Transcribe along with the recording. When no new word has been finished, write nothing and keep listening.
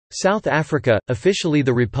South Africa, officially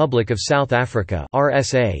the Republic of South Africa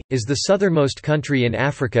 (RSA), is the southernmost country in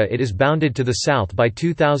Africa. It is bounded to the south by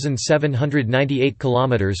 2,798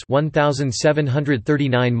 kilometers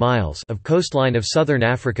 (1,739 miles) of coastline of southern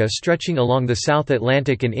Africa stretching along the South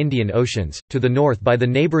Atlantic and Indian Oceans, to the north by the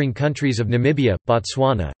neighboring countries of Namibia,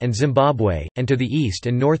 Botswana, and Zimbabwe, and to the east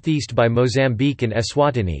and northeast by Mozambique and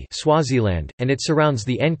Eswatini, Swaziland, and it surrounds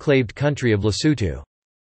the enclaved country of Lesotho.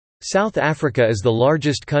 South Africa is the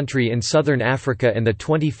largest country in southern Africa and the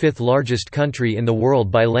 25th largest country in the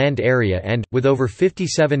world by land area and, with over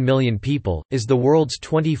 57 million people, is the world's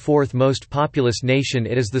 24th most populous nation.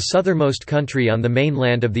 It is the southernmost country on the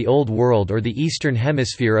mainland of the Old World or the Eastern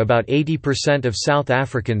Hemisphere. About 80% of South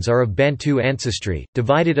Africans are of Bantu ancestry,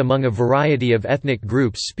 divided among a variety of ethnic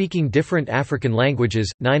groups speaking different African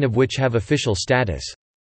languages, 9 of which have official status.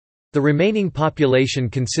 The remaining population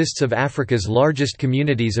consists of Africa's largest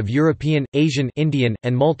communities of European, Asian, Indian,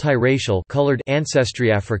 and multiracial colored ancestry.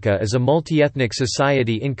 Africa is a multi-ethnic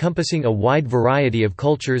society encompassing a wide variety of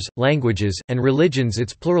cultures, languages, and religions.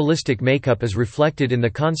 Its pluralistic makeup is reflected in the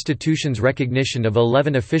Constitution's recognition of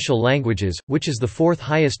 11 official languages, which is the fourth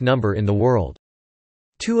highest number in the world.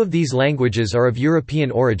 2 of these languages are of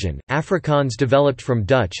European origin. Afrikaans developed from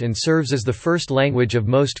Dutch and serves as the first language of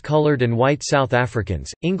most colored and white South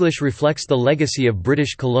Africans. English reflects the legacy of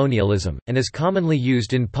British colonialism, and is commonly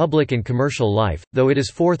used in public and commercial life, though it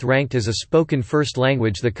is fourth ranked as a spoken first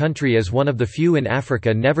language. The country is one of the few in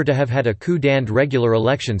Africa never to have had a coup d'etat. Regular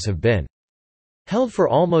elections have been held for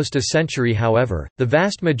almost a century. However, the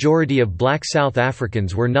vast majority of black South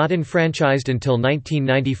Africans were not enfranchised until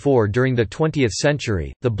 1994. During the 20th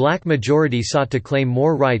century, the black majority sought to claim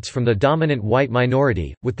more rights from the dominant white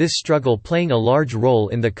minority, with this struggle playing a large role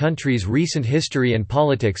in the country's recent history and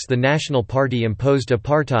politics. The National Party imposed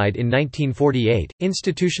apartheid in 1948,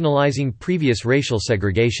 institutionalizing previous racial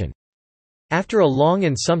segregation. After a long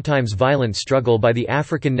and sometimes violent struggle by the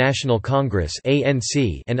African National Congress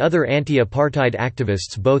 (ANC) and other anti-apartheid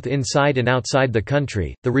activists both inside and outside the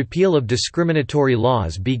country, the repeal of discriminatory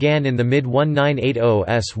laws began in the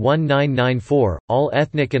mid-1980s. All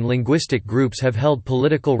ethnic and linguistic groups have held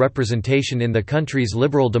political representation in the country's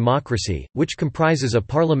liberal democracy, which comprises a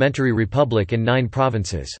parliamentary republic and 9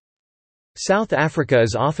 provinces. South Africa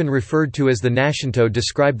is often referred to as the Nascentó,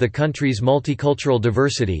 describe the country's multicultural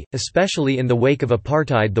diversity, especially in the wake of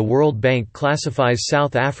apartheid. The World Bank classifies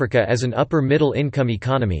South Africa as an upper-middle income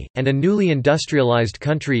economy, and a newly industrialized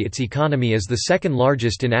country. Its economy is the second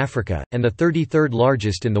largest in Africa, and the 33rd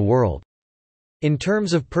largest in the world. In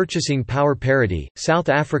terms of purchasing power parity, South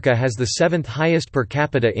Africa has the 7th highest per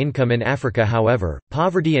capita income in Africa. However,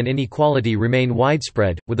 poverty and inequality remain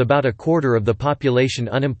widespread, with about a quarter of the population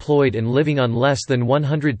unemployed and living on less than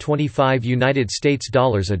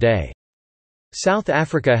 $125 a day. South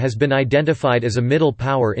Africa has been identified as a middle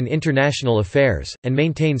power in international affairs, and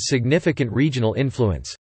maintains significant regional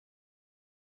influence.